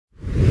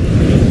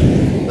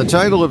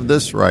title of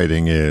this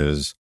writing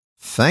is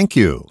Thank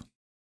You.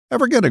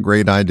 Ever get a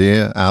great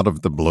idea out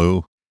of the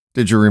blue?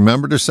 Did you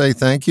remember to say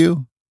thank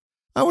you?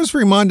 I was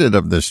reminded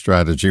of this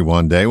strategy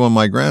one day when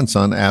my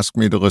grandson asked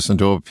me to listen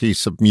to a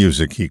piece of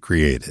music he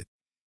created.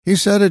 He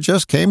said it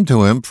just came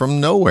to him from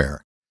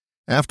nowhere.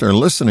 After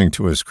listening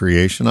to his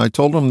creation, I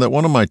told him that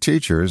one of my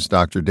teachers,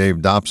 Dr.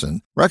 Dave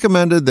Dobson,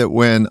 recommended that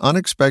when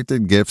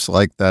unexpected gifts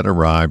like that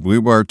arrived, we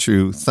were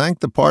to thank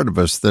the part of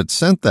us that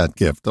sent that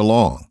gift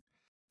along.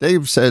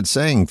 Dave said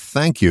saying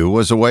thank you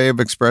was a way of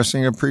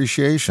expressing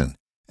appreciation,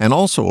 and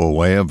also a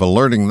way of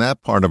alerting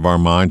that part of our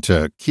mind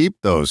to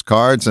keep those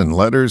cards and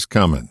letters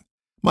coming.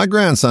 My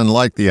grandson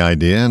liked the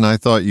idea, and I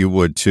thought you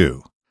would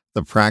too.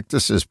 The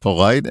practice is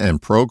polite and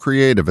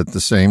procreative at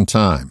the same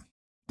time.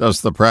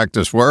 Does the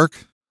practice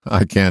work?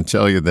 I can't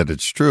tell you that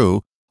it's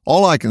true.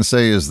 All I can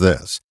say is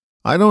this.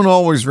 I don't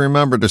always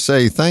remember to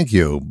say thank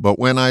you, but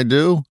when I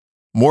do,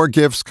 more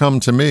gifts come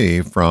to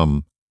me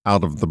from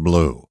out of the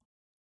blue.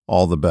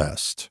 All the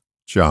best,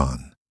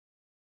 John.